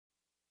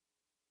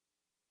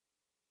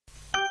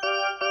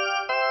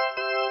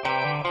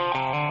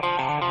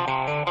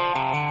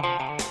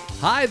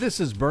Hi, this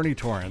is Bernie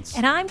Torrance.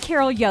 And I'm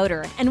Carol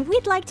Yoder, and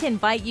we'd like to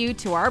invite you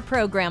to our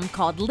program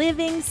called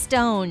Living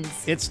Stones.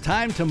 It's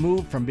time to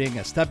move from being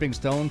a stepping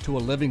stone to a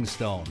living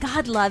stone.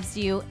 God loves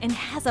you and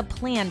has a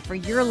plan for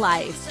your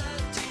life.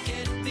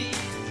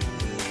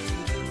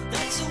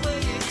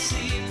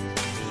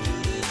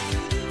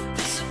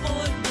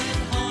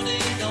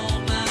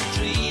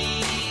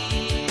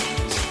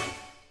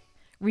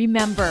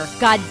 Remember,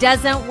 God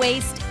doesn't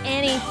waste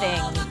anything.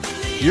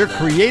 You're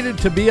created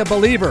to be a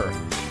believer,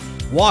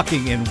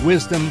 walking in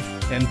wisdom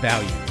and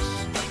values.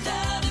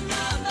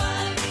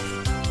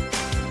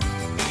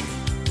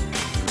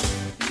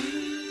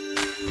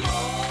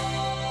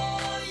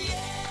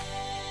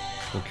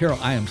 Well, Carol,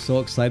 I am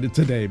so excited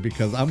today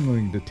because I'm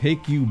going to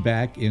take you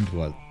back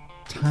into a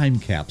time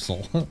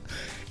capsule,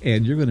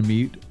 and you're going to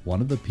meet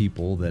one of the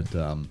people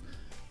that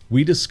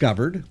we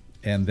discovered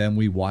and then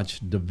we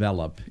watched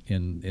develop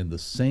in the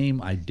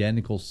same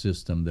identical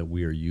system that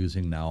we are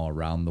using now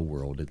around the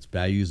world. It's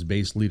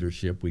values-based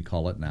leadership, we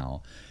call it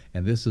now.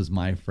 And this is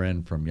my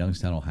friend from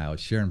Youngstown, Ohio,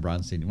 Sharon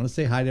Bronstein. You want to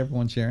say hi to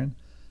everyone, Sharon?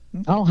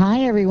 Oh,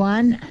 hi,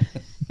 everyone.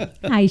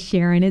 Hi,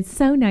 Sharon. It's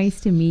so nice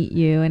to meet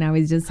you. And I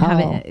was just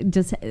having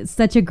just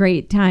such a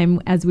great time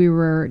as we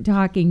were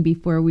talking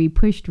before we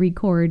pushed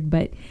record.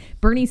 But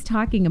Bernie's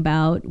talking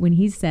about when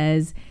he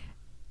says,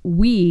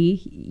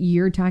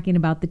 you're talking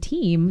about the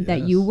team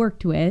that you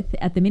worked with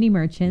at the Mini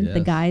Merchant,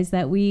 the guys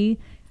that we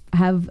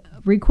have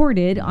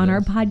recorded on our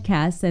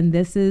podcast. And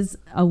this is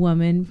a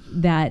woman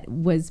that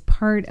was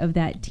part of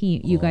that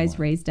team you guys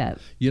raised up.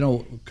 You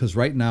know, because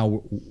right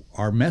now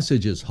our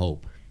message is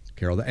hope,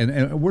 Carol.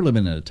 And we're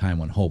living in a time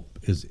when hope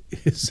is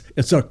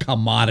it's a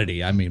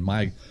commodity. I mean,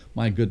 my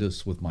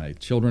goodness, with my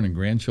children and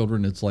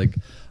grandchildren, it's like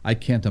I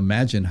can't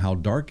imagine how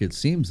dark it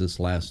seems this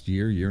last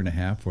year and a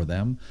half for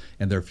them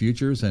and their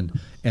futures. And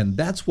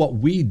that's what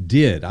we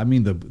did. I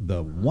mean,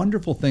 the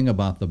wonderful thing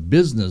about the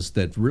business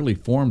that really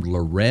formed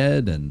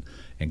Lared and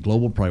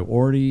Global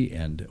Priority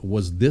and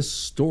was this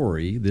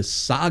story, this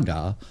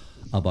saga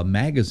of a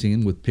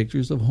magazine with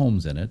pictures of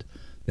homes in it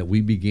that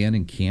we began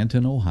in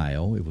Canton,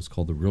 Ohio. It was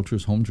called the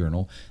Realtors Home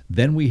Journal.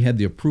 Then we had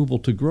the approval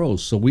to grow.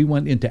 So we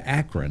went into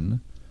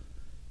Akron.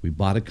 We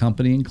bought a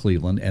company in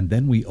Cleveland, and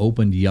then we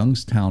opened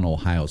Youngstown,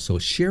 Ohio. So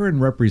Sharon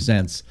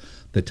represents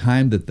the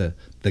time that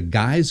the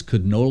guys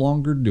could no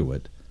longer do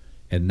it,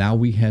 and now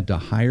we had to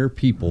hire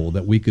people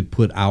that we could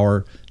put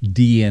our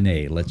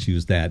DNA, let's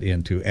use that,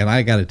 into. And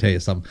I got to tell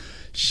you something,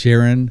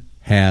 Sharon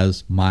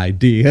has my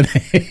DNA.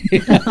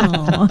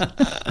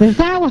 Is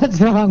that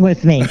what's wrong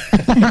with me?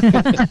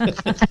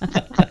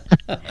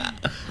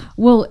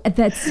 Well,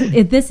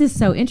 this is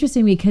so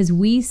interesting because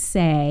we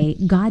say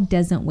God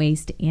doesn't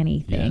waste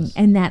anything,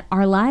 and that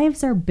our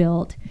lives are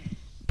built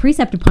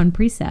precept upon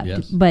precept.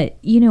 Yes. But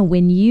you know,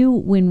 when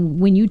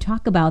you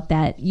talk about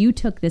that, you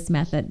took this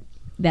method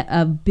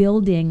of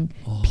building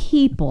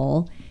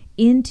people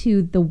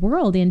into the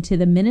world, into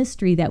the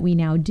ministry that we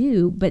now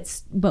do,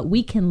 but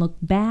we can look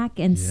back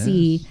and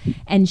see.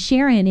 And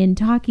Sharon, in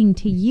talking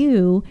to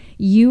you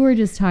were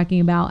just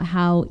talking about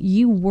how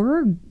you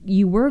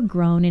were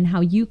grown and how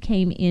you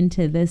came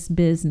into this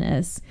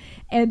business.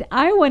 And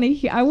I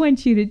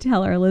want you to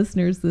tell our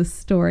listeners this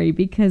story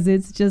because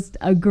it's just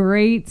a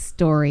great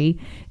story.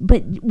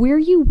 But where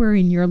you were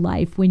in your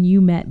life when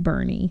you met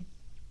Bernie.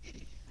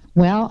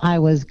 Well, I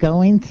was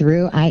going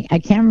through, I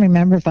can't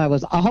remember if I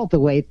was all the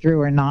way through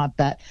or not,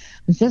 but I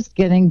was just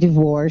getting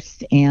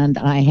divorced, and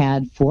I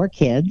had 4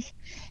 kids,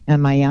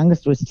 and my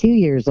youngest was 2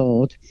 years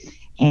old,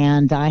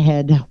 and I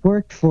had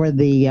worked for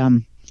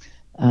the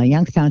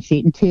Youngstown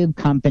Sheet and Tube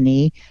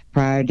Company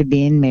prior to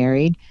being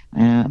married,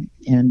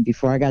 and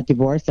before I got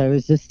divorced, I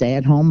was a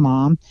stay-at-home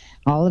mom.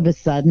 All of a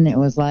sudden, it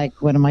was like,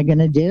 what am I going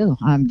to do?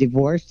 I'm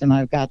divorced, and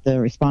I've got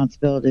the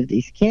responsibility of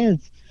these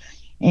kids,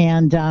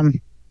 and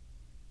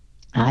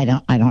I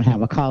don't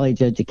have a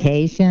college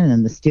education,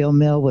 and the steel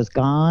mill was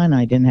gone.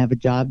 I didn't have a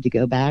job to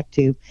go back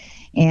to.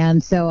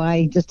 And so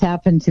I just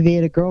happened to be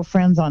at a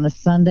girlfriend's on a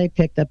Sunday,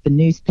 picked up a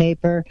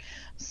newspaper,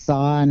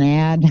 saw an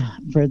ad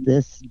for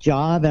this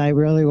job, and I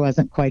really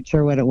wasn't quite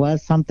sure what it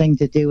was, something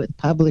to do with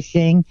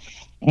publishing,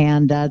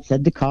 and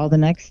said to call the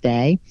next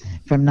day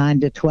from 9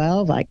 to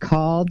 12. I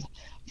called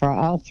for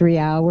all 3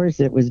 hours.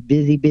 It was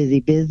busy,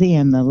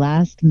 and the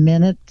last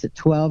minute to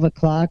 12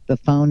 o'clock, the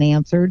phone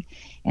answered,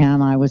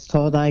 and I was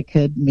told I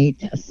could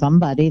meet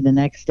somebody the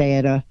next day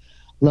at a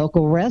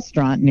local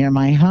restaurant near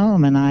my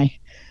home, and I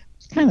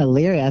was kind of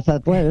leery. I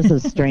thought, boy, this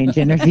is a strange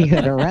interview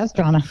at a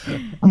restaurant.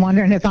 I'm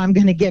wondering if I'm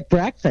going to get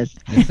breakfast.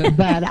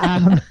 But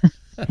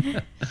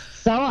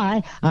so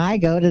I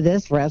go to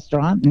this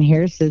restaurant, and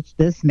here sits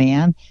this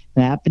man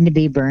who happened to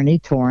be Bernie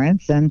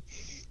Torrance, and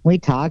we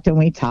talked,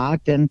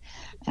 and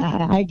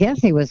I guess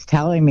he was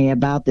telling me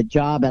about the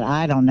job, but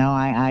I don't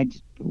know.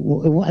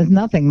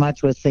 Nothing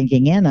much was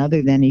sinking in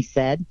other than he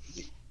said,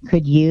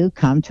 could you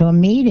come to a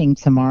meeting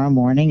tomorrow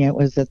morning? It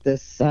was at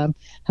this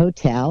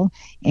hotel.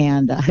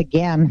 And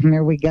again,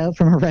 here we go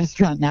from a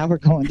restaurant. Now we're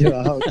going to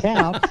a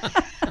hotel.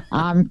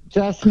 I'm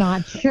just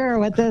not sure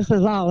what this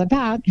is all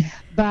about.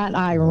 But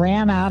I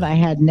ran out. I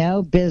had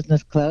no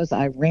business clothes.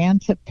 I ran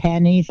to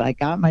Penny's. I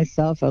got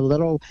myself a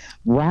little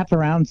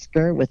wraparound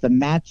skirt with a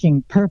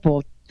matching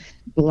purple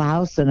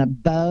blouse and a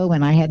bow,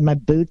 and I had my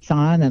boots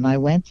on, and I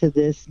went to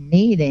this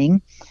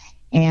meeting.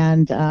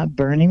 And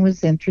Bernie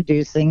was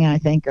introducing, I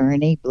think,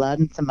 Ernie Blood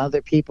and some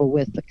other people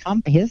with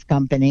his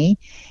company.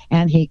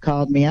 And he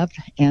called me up,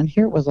 and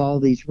here it was, all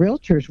these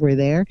realtors were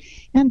there.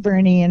 And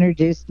Bernie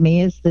introduced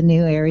me as the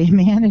new area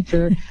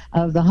manager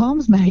of the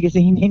Homes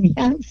magazine in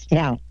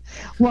Youngstown.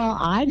 Well,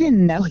 I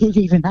didn't know he'd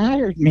even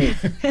hired me.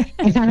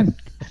 And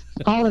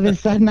all of a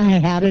sudden, I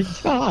had a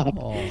job.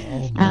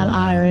 And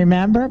I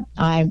remember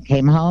I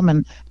came home,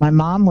 and my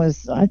mom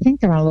was, I think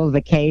they were on a little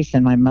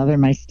vacation, my mother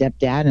and my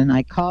stepdad, and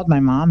I called my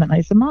mom, and I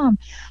said, Mom,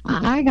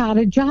 I got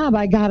a job.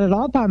 I got it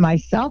all by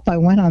myself. I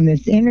went on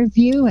this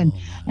interview, and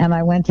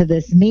I went to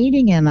this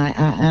meeting, and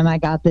I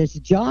got this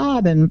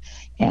job. And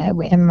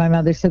my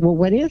mother said, well,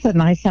 what is it?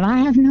 And I said, I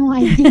have no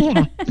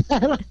idea.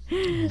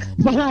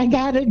 But I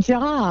got a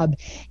job.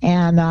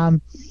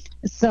 And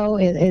so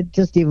it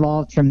just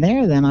evolved from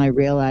there. Then I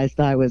realized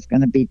I was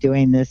going to be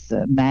doing this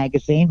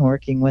magazine,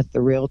 working with the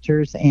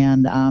realtors,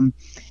 and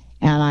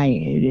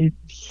I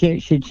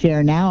should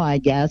share now, I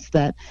guess,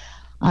 that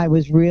I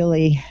was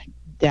really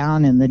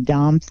down in the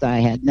dumps. I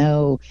had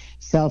no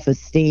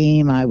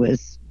self-esteem. I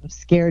was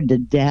scared to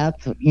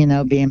death,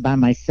 being by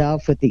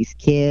myself with these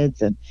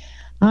kids. And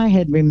I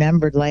had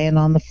remembered laying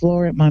on the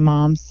floor at my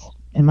mom's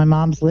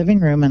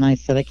living room, and I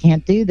said, I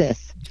can't do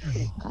this.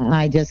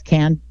 I just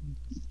can't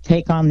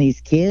take on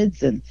these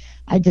kids, and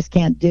I just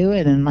can't do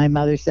it. And my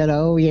mother said,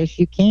 oh, yes,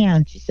 you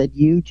can. She said,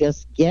 you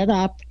just get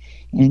up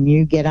and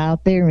you get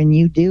out there and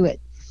you do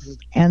it.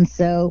 And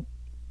so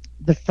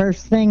the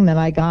first thing that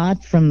I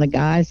got from the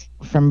guys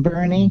from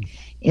Bernie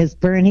is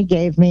Bernie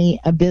gave me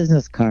a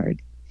business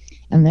card,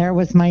 and there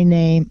was my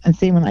name. And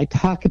see, when I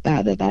talk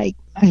about it, I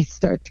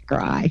start to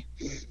cry.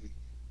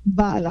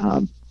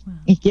 But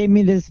he gave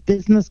me this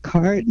business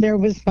card. There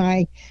was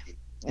my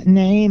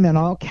name in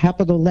all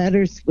capital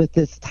letters with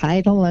this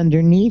title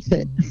underneath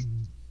it.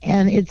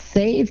 And it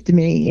saved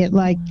me. It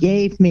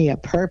gave me a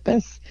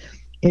purpose.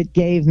 It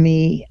gave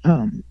me,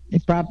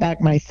 it brought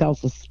back my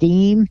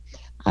self-esteem.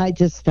 I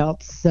just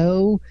felt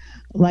so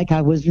like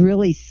I was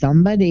really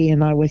somebody,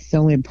 and I was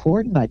so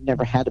important. I'd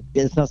never had a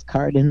business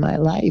card in my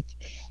life.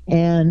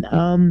 And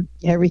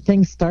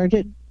everything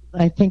started,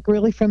 I think,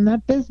 really from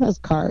that business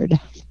card.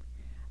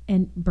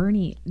 And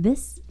Bernie,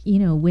 this,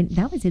 when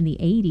that was in the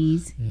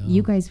 80s,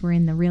 you guys were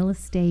in the real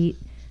estate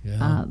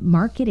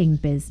marketing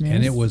business.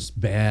 And it was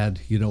bad.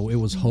 It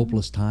was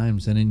hopeless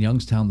times. And in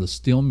Youngstown, the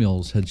steel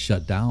mills had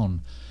shut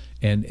down,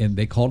 and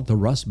they called it the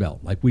Rust Belt.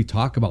 Like we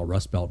talk about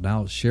Rust Belt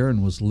now,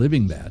 Sharon was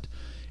living that.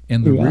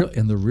 And the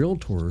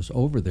realtors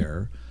over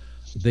there,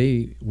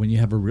 when you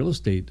have a real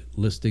estate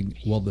listing,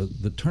 well, the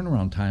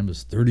turnaround time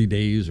is 30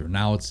 days, or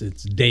now it's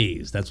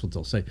days. That's what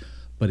they'll say.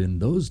 But in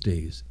those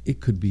days, it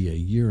could be a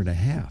year and a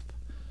half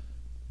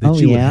that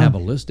you would have a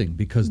listing,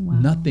 because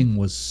nothing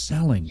was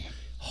selling.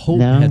 Hope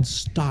had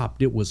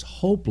stopped. It was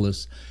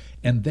hopeless.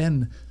 And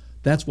then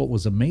that's what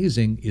was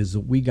amazing, is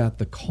that we got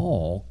the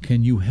call,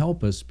 can you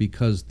help us,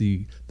 because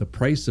the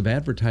price of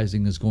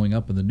advertising is going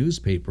up in the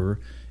newspaper,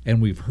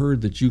 and we've heard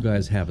that you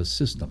guys have a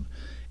system.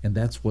 And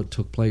that's what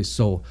took place.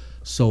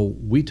 So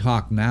we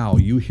talk now,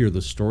 you hear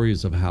the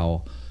stories of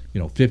how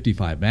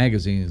 55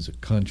 magazines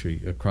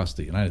across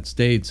the United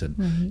States,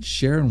 and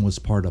Sharon was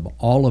part of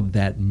all of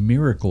that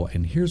miracle.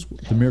 And here's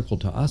the miracle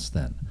to us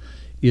then,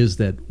 is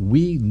that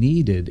we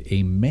needed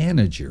a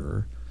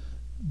manager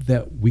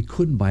that we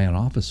couldn't buy an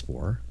office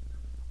for.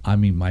 I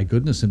mean, my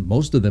goodness, and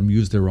most of them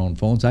use their own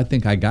phones. I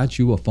think I got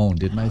you a phone,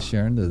 didn't I,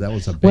 Sharon? That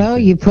was a big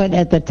thing. You put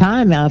at the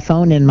time a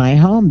phone in my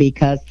home,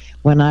 because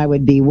when I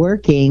would be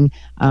working,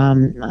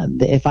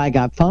 if I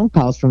got phone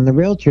calls from the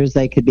realtors,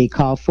 they could be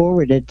call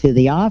forwarded to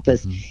the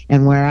office.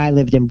 And where I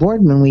lived in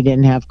Boardman, we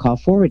didn't have call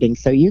forwarding.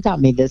 So you got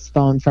me this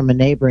phone from a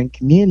neighboring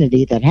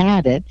community that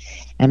had it,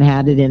 and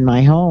had it in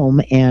my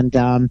home. And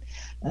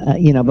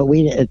but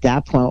we, at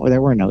that point,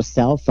 there were no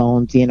cell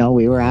phones.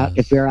 We were out,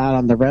 if we were out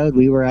on the road,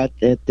 we were at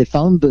the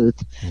phone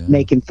booth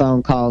making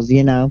phone calls,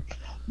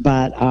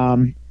 But,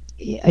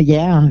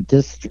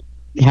 just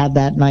had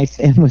that nice,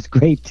 and was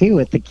great too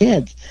with the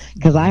kids,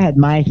 because I had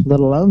my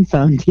little own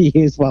phone to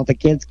use while the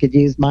kids could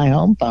use my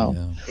home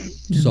phone.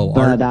 So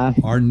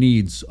our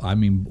needs, I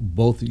mean,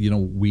 both,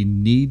 we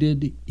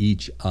needed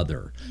each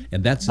other.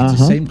 And that's the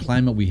same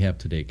climate we have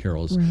today,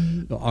 Carol.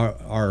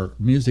 Our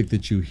music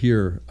that you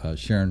hear,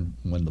 Sharon,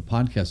 when the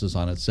podcast is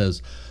on, it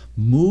says,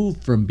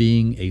 move from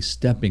being a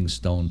stepping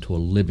stone to a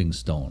living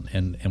stone.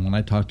 And when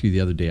I talked to you the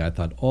other day, I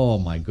thought, oh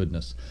my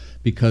goodness,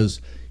 because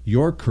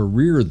your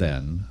career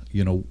then,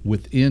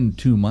 within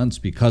 2 months,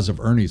 because of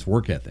Ernie's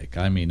work ethic,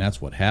 I mean,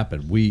 that's what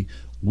happened.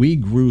 We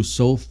grew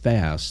so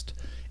fast,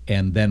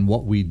 and then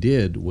what we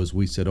did was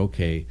we said,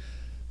 okay,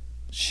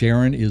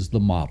 Sharon is the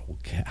model.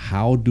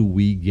 How do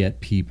we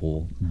get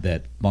people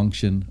that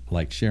function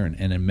like Sharon?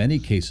 And in many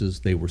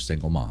cases, they were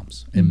single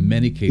moms. In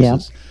many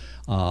cases,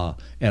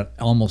 and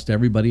almost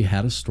everybody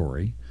had a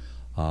story.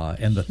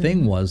 And the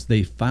thing was,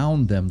 they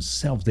found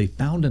themselves. They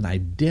found an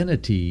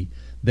identity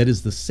that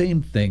is the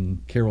same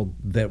thing, Carol,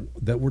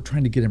 that we're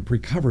trying to get in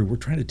recovery. We're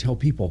trying to tell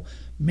people,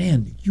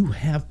 man, you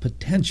have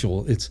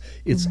potential. It's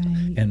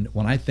Right. And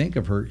when I think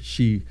of her,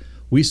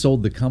 we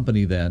sold the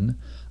company then.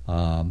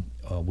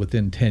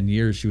 Within 10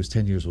 years, she was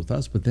 10 years with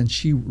us, but then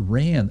she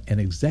ran an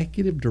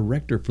executive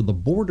director for the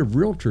board of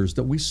realtors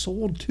that we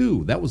sold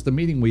to. That was the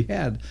meeting we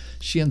had.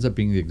 She ends up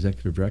being the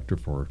executive director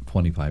for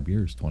 25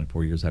 years,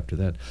 24 years after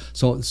that.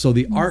 So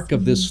the arc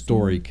of this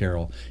story,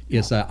 Carol,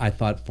 is I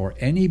thought for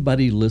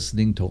anybody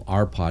listening to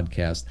our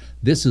podcast,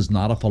 this is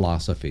not a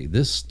philosophy.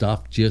 This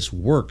stuff just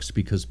works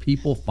because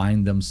people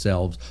find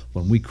themselves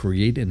when we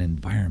create an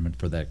environment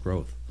for that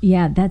growth.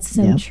 Yeah, that's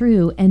so Yeah.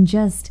 true. And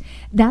just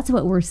that's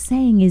what we're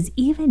saying is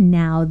even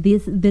now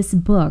this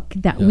book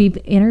that Yeah. we've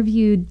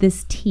interviewed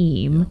this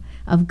team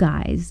of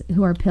guys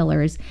who are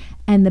pillars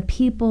and the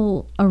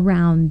people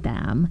around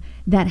them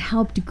that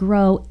helped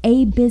grow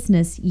a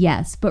business,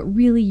 yes, but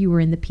really you were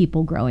in the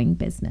people growing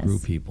business. Grew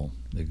people.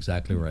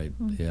 Exactly right.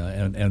 Yeah,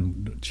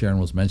 and Sharon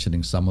was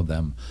mentioning some of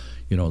them,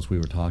 as we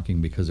were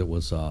talking, because it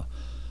was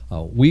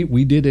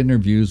we did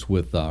interviews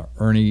with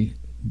Ernie,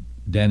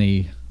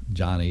 Denny,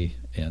 Johnny,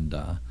 and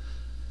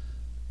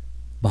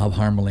Bob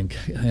Harmelink,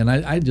 and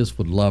I just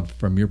would love,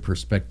 from your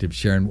perspective,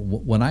 Sharon,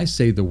 when I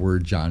say the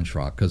word John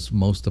Schrock, because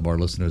most of our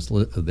listeners,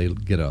 they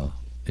get a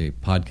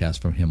podcast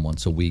from him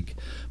once a week,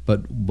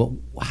 but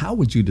how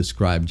would you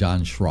describe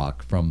John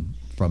Schrock from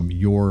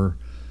your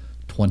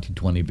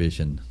 2020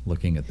 vision,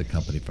 looking at the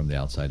company from the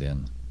outside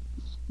in?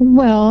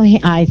 Well,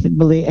 I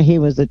believe he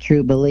was a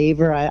true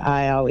believer.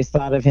 I always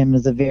thought of him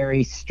as a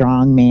very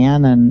strong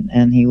man,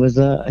 and he was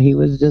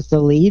just a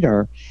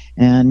leader,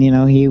 and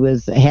he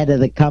was head of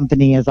the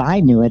company as I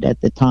knew it at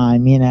the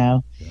time,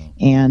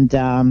 and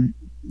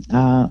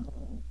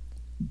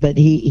but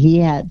he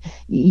had,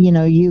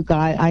 you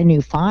guys, I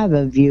knew 5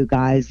 of you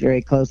guys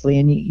very closely,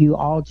 and you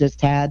all just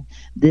had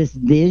this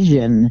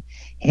vision,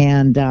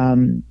 and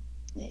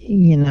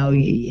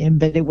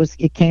but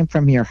it came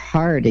from your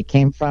heart. It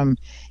came from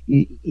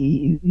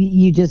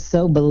you just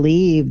so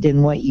believed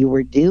in what you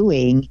were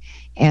doing,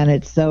 and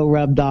it so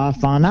rubbed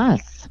off on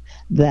us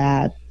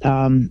that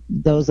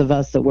those of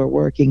us that were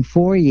working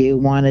for you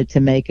wanted to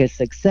make a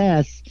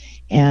success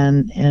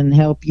and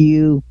help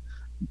you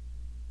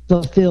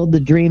fulfill the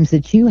dreams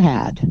that you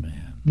had.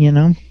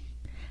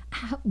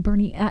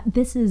 Bernie,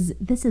 this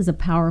is a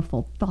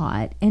powerful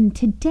thought. And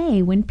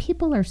today, when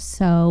people are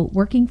so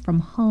working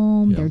from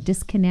home, they're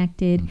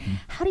disconnected.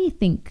 How do you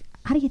think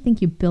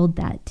you build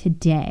that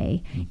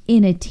today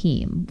in a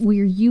team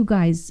where you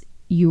guys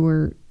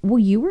you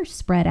were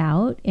spread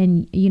out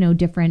in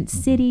different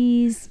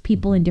cities,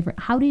 people in different.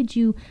 How did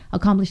you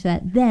accomplish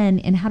that then,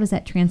 and how does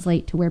that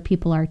translate to where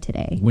people are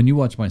today? When you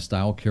watch my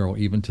style, Carol,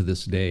 even to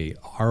this day,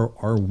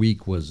 our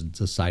week was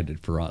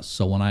decided for us.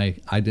 So when I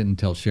didn't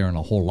tell Sharon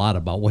a whole lot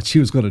about what she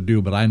was going to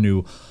do, but I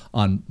knew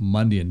on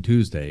Monday and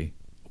Tuesday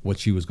what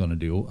she was going to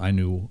do. I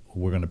knew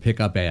we're going to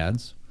pick up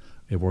ads.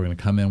 If we're going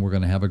to come in, we're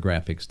going to have a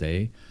graphics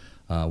day.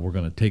 We're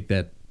going to take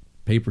that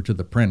paper to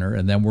the printer,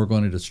 and then we're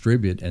going to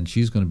distribute, and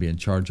she's going to be in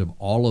charge of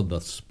all of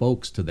the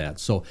spokes to that.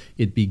 So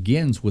it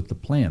begins with the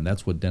plan.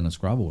 That's what Dennis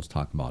Gravo was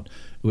talking about.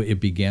 It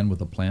began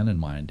with a plan in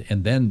mind.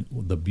 And then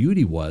the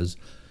beauty was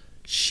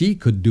she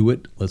could do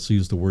it, let's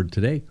use the word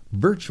today,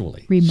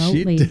 virtually.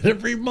 Remotely. She did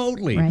it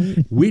remotely.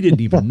 Right. We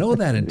didn't even know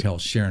that until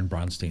Sharon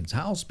Bronstein's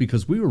house,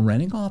 because we were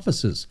renting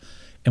offices.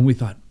 And we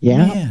thought,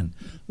 man,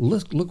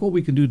 look what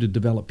we can do to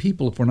develop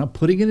people if we're not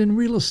putting it in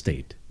real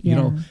estate.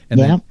 And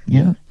then,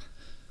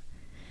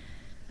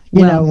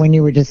 when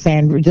you were just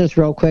saying, just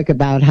real quick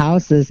about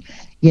houses,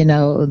 the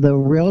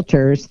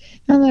realtors,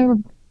 and there were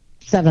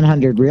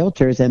 700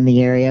 realtors in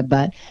the area,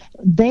 but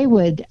they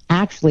would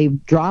actually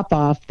drop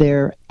off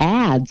their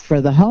ads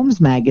for the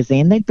Homes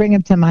magazine. They'd bring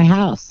them to my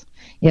house.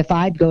 If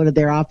I'd go to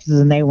their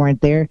offices and they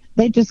weren't there,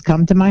 they'd just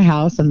come to my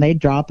house and they'd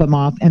drop them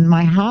off. And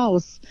my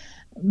house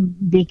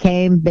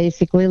became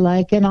basically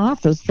like an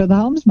office for the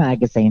Homes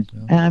magazine.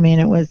 I mean,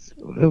 it was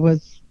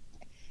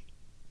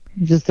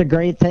just a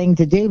great thing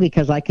to do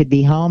because I could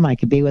be home. I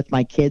could be with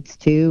my kids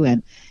too.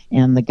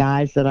 And the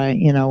guys that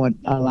would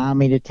allow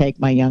me to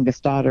take my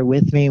youngest daughter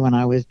with me when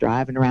I was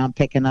driving around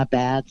picking up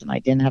ads, and I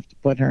didn't have to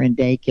put her in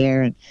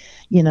daycare. And,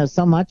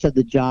 so much of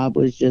the job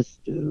was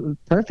just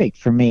perfect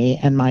for me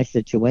and my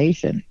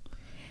situation.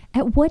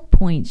 At what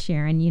point,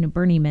 Sharon,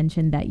 Bernie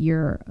mentioned that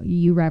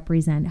you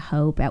represent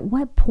hope. At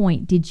what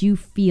point did you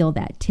feel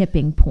that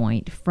tipping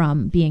point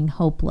from being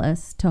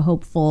hopeless to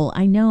hopeful?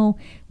 I know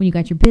when you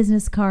got your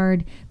business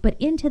card, but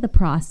into the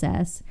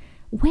process,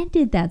 when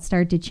did that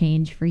start to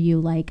change for you?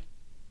 Like,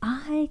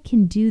 I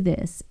can do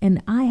this,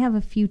 and I have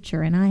a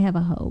future, and I have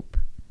a hope.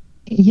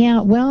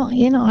 Yeah, well,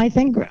 I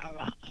think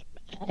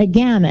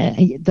again,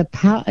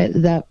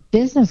 the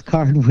business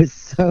card was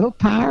so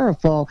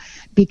powerful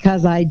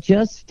because I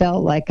just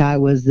felt like I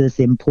was this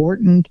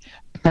important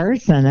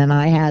person and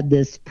I had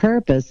this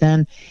purpose,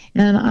 and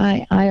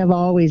I have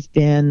always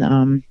been,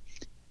 I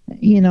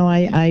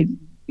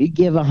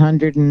give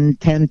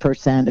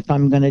 110% if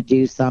I'm going to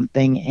do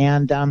something.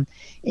 And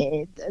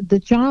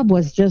the job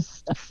was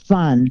just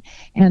fun.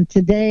 And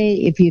today,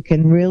 if you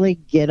can really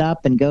get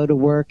up and go to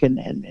work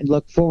and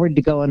look forward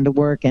to going to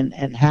work and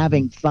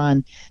having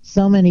fun,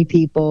 so many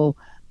people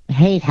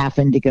hate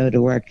having to go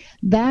to work.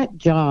 That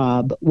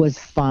job was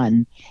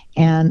fun.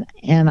 And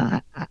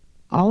I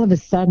all of a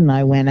sudden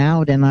I went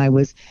out and I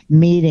was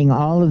meeting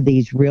all of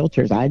these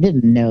realtors. I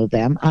didn't know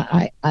them.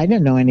 I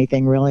didn't know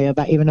anything really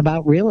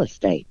about real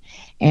estate.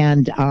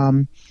 And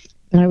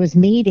I was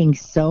meeting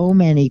so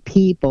many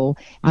people.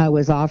 I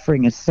was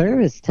offering a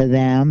service to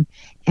them.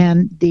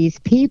 And these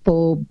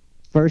people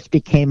first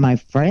became my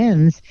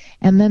friends,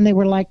 and then they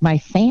were like my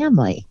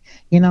family.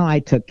 I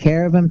took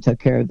care of them, took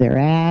care of their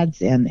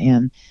ads,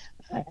 and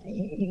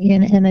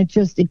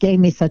it gave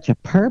me such a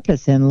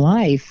purpose in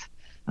life.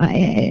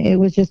 It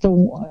was just a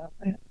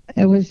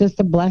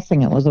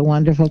blessing. It was a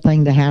wonderful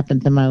thing to happen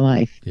to my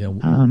life. Yeah,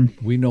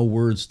 we know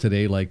words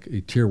today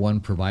like tier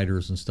 1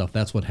 providers and stuff.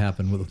 That's what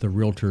happened with the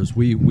realtors.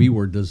 We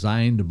were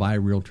designed by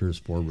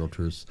realtors for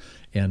realtors,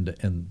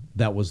 and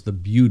that was the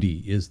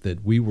beauty, is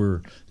that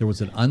there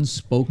was an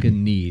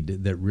unspoken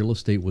need that real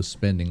estate was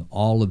spending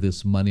all of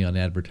this money on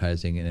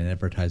advertising, and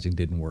advertising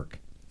didn't work.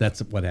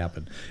 That's what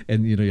happened.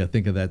 And you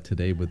think of that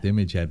today with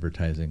image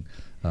advertising,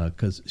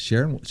 because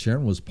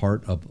Sharon was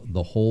part of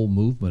the whole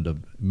movement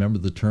of, remember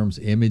the terms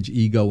image,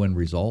 ego, and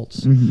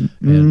results.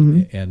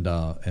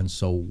 And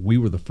so we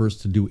were the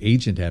first to do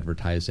agent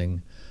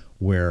advertising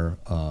where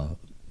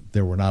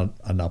there were not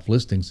enough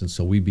listings, and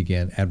so we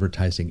began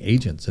advertising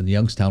agents. And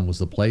Youngstown was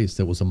the place.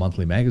 That was a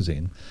monthly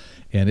magazine,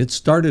 and it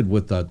started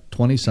with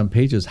 20-some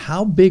pages.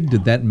 How big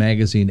did that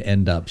magazine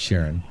end up,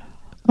 Sharon?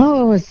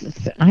 Oh,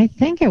 I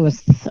think it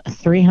was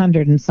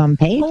 300 and some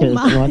pages,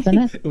 wasn't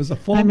it? It was a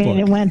full book.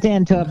 It went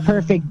into a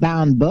perfect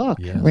bound book.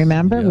 Yes,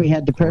 remember? We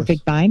had to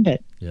perfect bind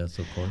it. Yes,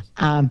 of course.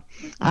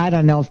 I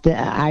don't know if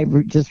I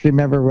just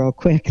remember real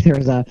quick, there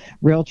was a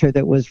realtor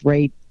that was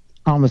right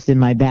almost in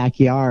my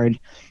backyard,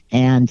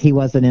 and he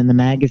wasn't in the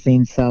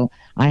magazine, so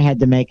I had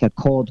to make a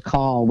cold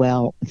call.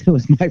 Well, it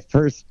was my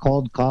first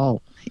cold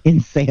call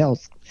in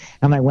sales.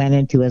 And I went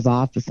into his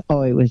office.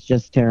 Oh, it was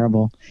just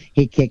terrible.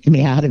 He kicked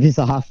me out of his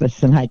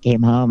office, and I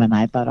came home, and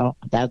I thought, oh,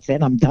 that's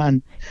it. I'm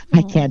done.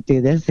 I can't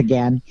do this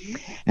again.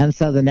 And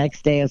so the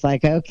next day I was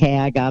like, okay,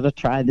 I got to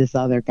try this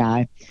other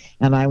guy.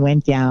 And I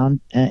went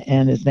down,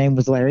 and his name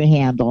was Larry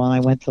Handel, and I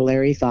went to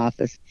Larry's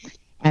office.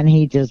 And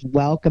he just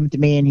welcomed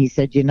me, and he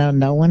said,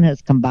 no one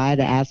has come by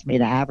to ask me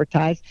to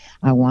advertise.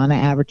 I want to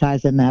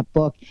advertise in that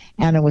book.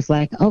 And it was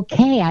like,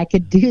 okay, I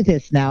could do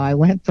this now. I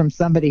went from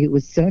somebody who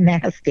was so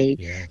nasty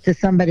to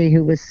somebody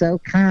who was so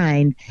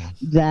kind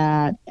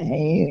that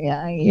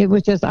it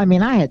was just, I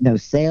had no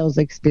sales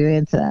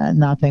experience,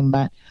 nothing,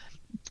 but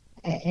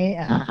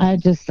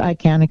I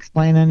can't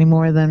explain any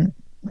more than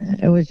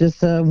it was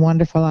just a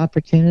wonderful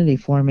opportunity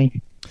for me.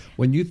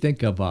 When you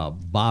think of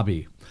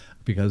Bobby,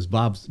 because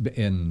Bob's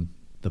in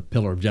the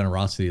pillar of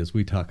generosity as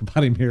we talk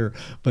about him here,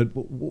 but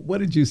what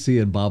did you see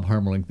in Bob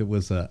Harmelink that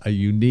was a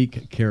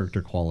unique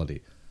character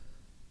quality?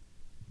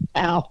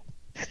 Well,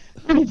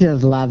 I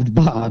just loved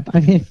Bob.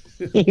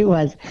 He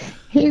was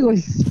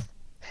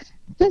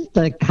just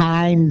a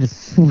kind,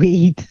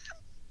 sweet,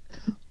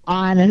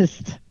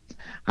 honest,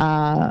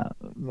 I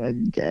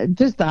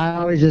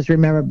always just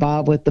remember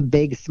Bob with the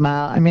big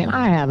smile.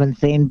 I haven't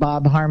seen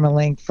Bob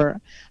Harmelink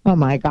for, oh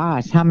my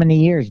gosh, how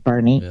many years,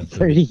 Bernie?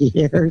 30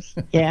 years.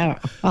 Yeah.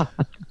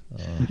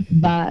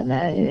 But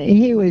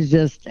he was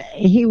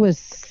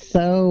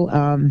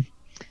so,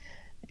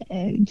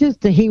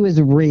 he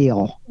was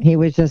real. He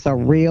was just a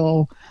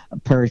real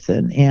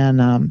person,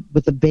 and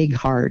with a big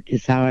heart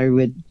is how I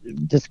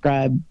would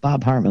describe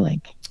Bob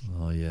Harmelink.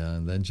 Oh, yeah.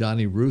 And then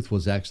Johnny Ruth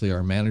was actually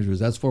our manager.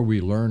 That's where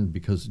we learned,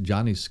 because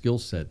Johnny's skill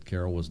set,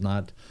 Carol, was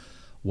not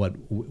what,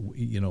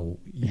 you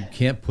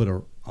can't put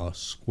a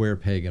square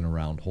peg in a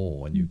round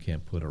hole, and you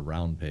can't put a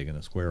round peg in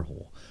a square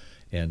hole.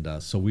 And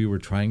so we were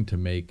trying to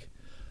make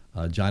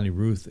Johnny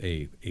Ruth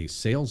a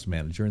sales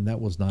manager, and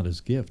that was not his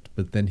gift.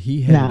 But then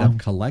he headed up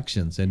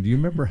collections. And do you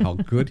remember how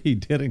good he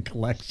did in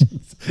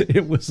collections?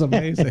 It was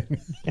amazing.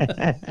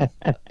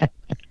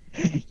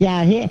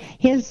 Yeah,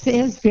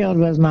 his field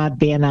was not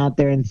being out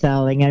there and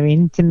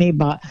selling. To me,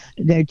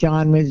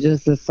 John was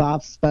just a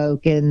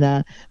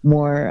soft-spoken,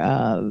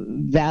 more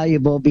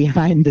valuable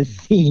behind the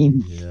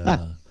scenes.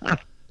 Yeah,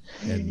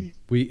 and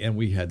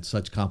we had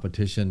such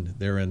competition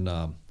there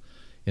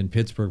in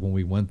Pittsburgh. When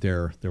we went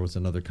there was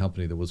another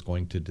company that was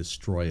going to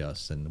destroy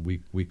us, and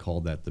we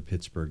called that the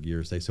Pittsburgh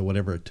years. They said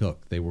whatever it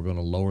took, they were going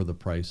to lower the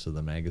price of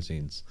the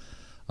magazines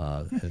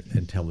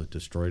until it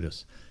destroyed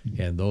us.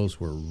 And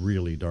those were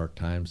really dark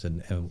times,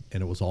 and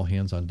it was all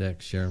hands on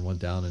deck. Sharon went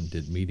down and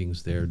did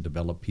meetings there,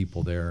 developed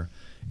people there.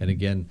 And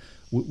again,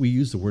 we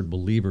use the word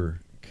believer,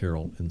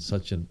 Carol, in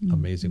such an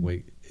amazing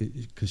way,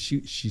 because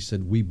she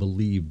said we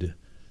believed.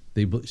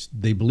 They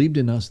believed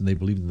in us, and they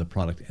believed in the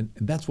product, and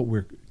that's what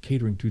we're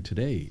catering to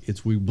today.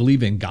 It's we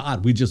believe in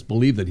God. We just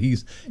believe that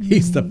He's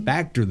the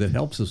factor that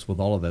helps us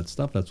with all of that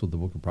stuff. That's what the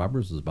Book of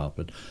Proverbs is about.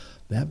 But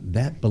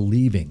that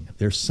believing.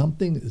 There's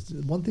something. It's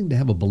one thing to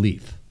have a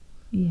belief,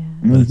 Yeah.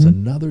 but it's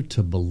another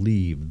to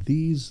believe.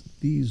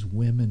 These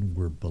women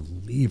were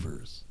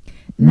believers.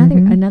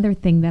 Another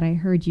thing that I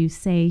heard you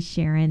say,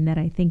 Sharon, that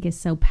I think is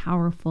so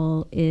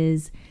powerful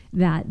is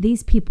that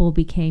these people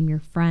became your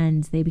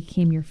friends, they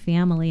became your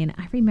family. And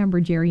I remember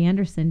Jerry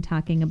Anderson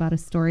talking about a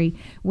story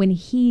when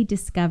he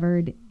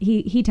discovered,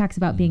 he talks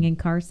about being in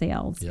car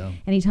sales. Yeah.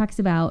 And he talks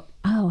about,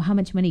 oh, how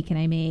much money can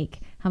I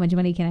make? How much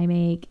money can I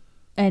make?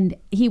 And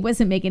he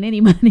wasn't making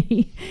any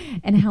money.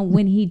 And how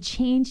when he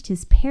changed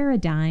his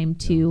paradigm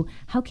to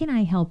how can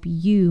I help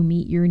you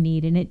meet your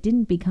need? And it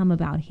didn't become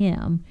about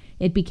him.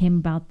 It became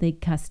about the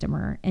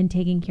customer and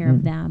taking care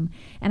of them.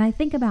 And I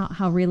think about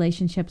how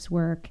relationships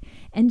work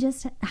and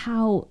just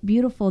how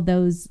beautiful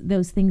those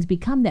things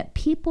become, that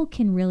people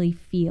can really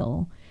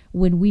feel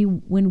when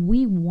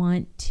we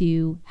want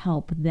to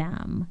help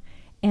them.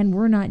 And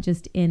we're not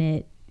just in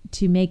it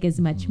to make as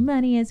much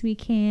money as we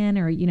can,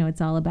 or,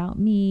 it's all about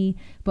me,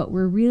 but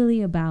we're really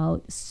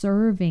about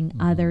serving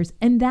others.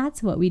 And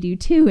that's what we do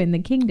too in the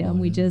kingdom.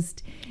 We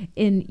just,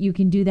 you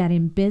can do that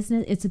in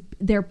business.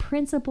 They're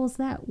principles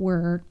that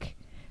work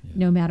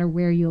no matter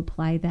where you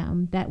apply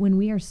them, that when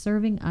we are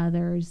serving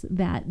others,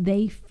 that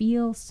they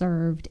feel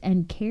served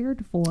and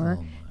cared for,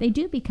 they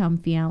do become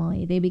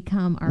family. They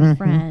become our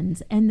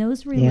friends. And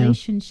those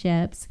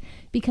relationships,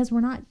 because we're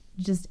not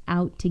just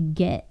out to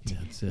get,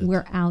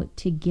 we're out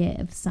to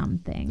give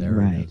something.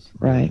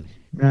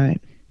 Right.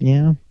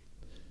 Yeah.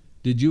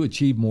 Did you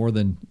achieve more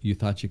than you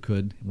thought you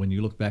could when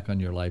you look back on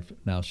your life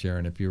now,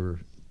 Sharon? If you were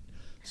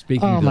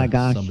speaking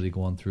to somebody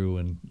going through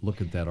and look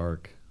at that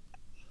arc.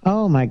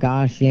 Oh my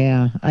gosh,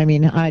 yeah. I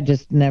mean, I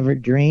just never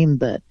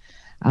dreamed that,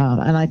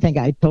 and I think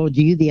I told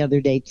you the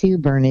other day too,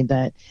 Bernie,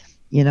 that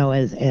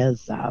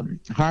as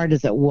hard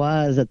as it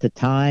was at the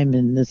time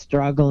and the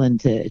struggle and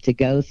to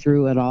go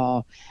through it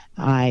all,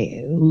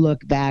 I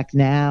look back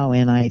now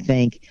and I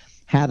think,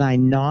 had I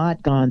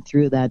not gone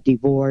through that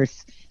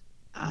divorce,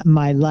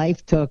 my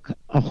life took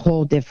a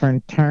whole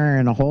different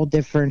turn, a whole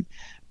different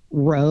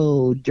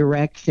road,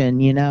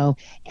 direction,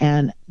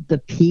 and the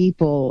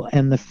people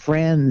and the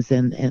friends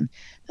and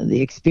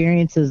the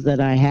experiences that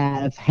I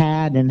have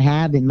had and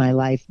have in my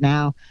life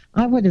now,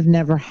 I would have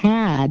never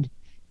had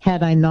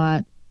I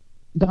not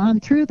gone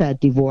through that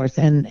divorce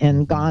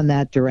and gone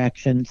that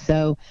direction.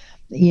 So,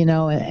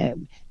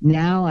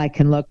 now I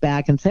can look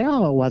back and say,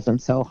 oh, it wasn't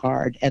so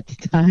hard. At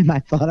the time, I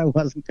thought I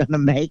wasn't going to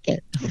make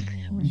it.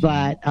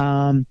 But,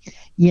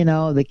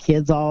 the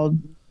kids all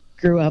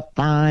grew up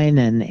fine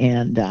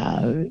and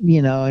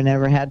I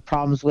never had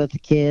problems with the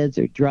kids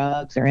or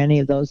drugs or any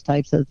of those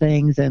types of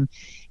things and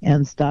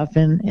stuff.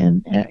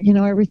 And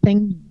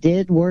everything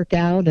did work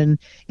out and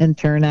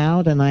turn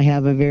out. And I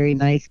have a very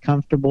nice,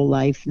 comfortable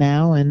life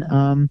now.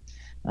 And,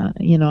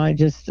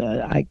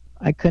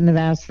 I couldn't have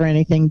asked for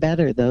anything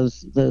better.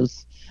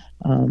 Those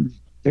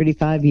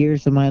 35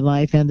 years of my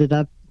life ended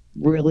up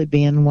really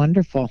being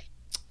wonderful.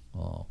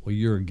 Oh, well,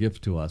 you're a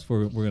gift to us.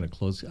 We're going to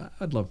close.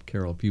 I'd love,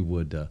 Carol, if you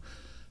would.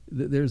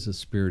 There's a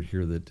spirit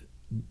here that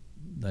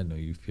I know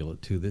you feel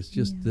it too.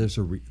 There's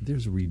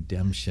a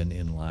redemption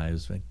in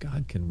lives, and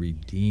God can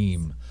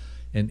redeem,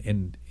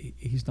 and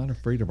He's not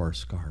afraid of our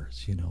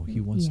scars.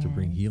 He wants to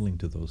bring healing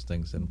to those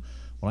things. And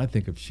when I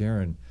think of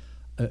Sharon,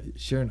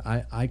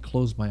 I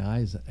close my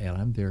eyes and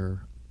I'm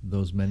there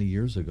those many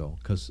years ago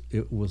because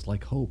it was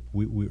like hope.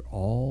 We're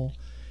all,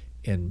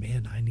 and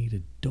man, I need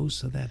a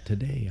dose of that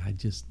today.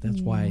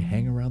 That's why I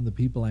hang around the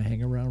people I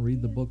hang around,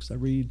 read the books I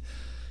read,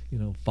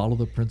 follow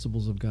the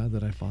principles of God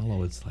that I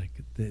follow. It's like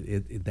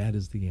that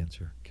is the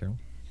answer. Carol?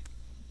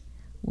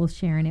 Well,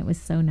 Sharon, it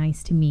was so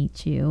nice to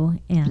meet you.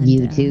 And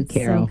you too,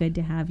 Carol. So good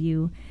to have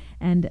you.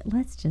 And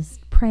let's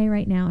just pray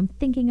right now. I'm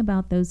thinking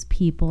about those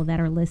people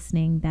that are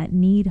listening that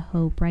need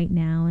hope right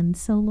now. And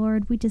so,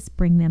 Lord, we just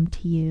bring them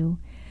to you.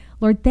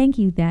 Lord, thank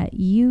you that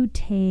you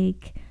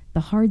take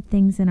the hard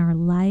things in our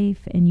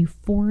life and you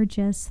forge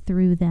us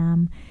through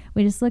them.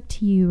 We just look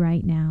to you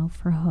right now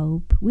for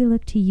hope. We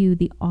look to you,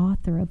 the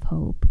author of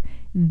hope,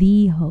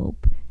 the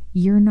hope.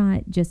 You're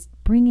not just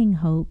bringing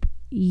hope.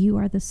 You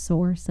are the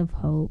source of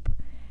hope.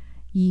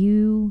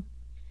 You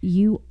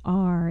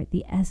are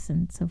the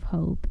essence of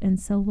hope. And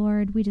so,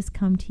 Lord, we just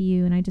come to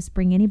you, and I just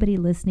bring anybody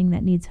listening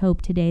that needs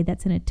hope today,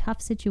 that's in a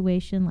tough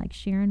situation like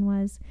Sharon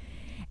was.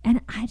 And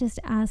I just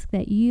ask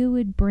that you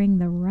would bring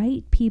the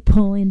right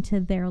people into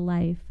their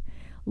life,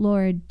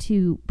 Lord,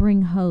 to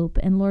bring hope.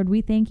 And Lord,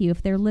 we thank you.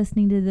 If they're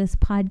listening to this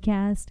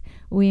podcast,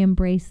 we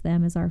embrace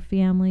them as our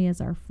family,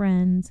 as our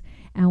friends.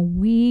 And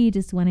we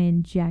just want to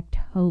inject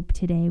hope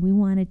today. We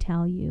want to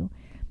tell you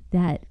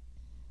that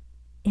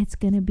it's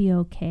going to be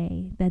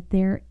okay, that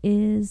there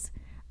is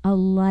a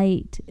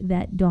light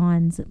that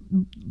dawns.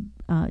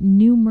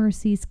 New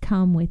mercies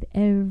come with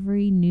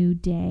every new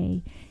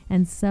day.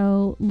 And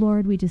so,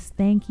 Lord, we just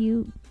thank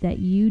you that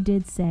you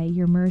did say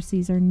your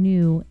mercies are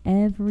new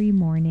every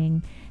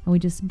morning. And we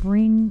just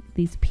bring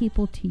these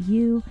people to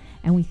you.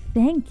 And we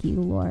thank you,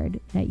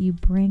 Lord, that you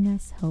bring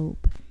us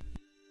hope.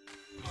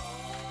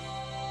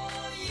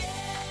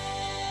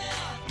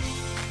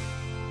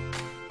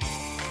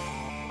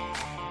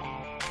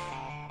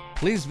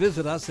 Please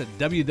visit us at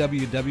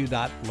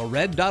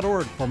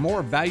www.lared.org for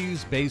more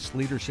values-based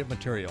leadership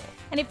material.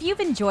 And if you've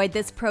enjoyed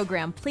this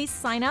program, please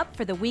sign up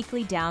for the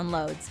weekly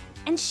downloads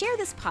and share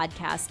this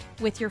podcast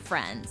with your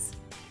friends.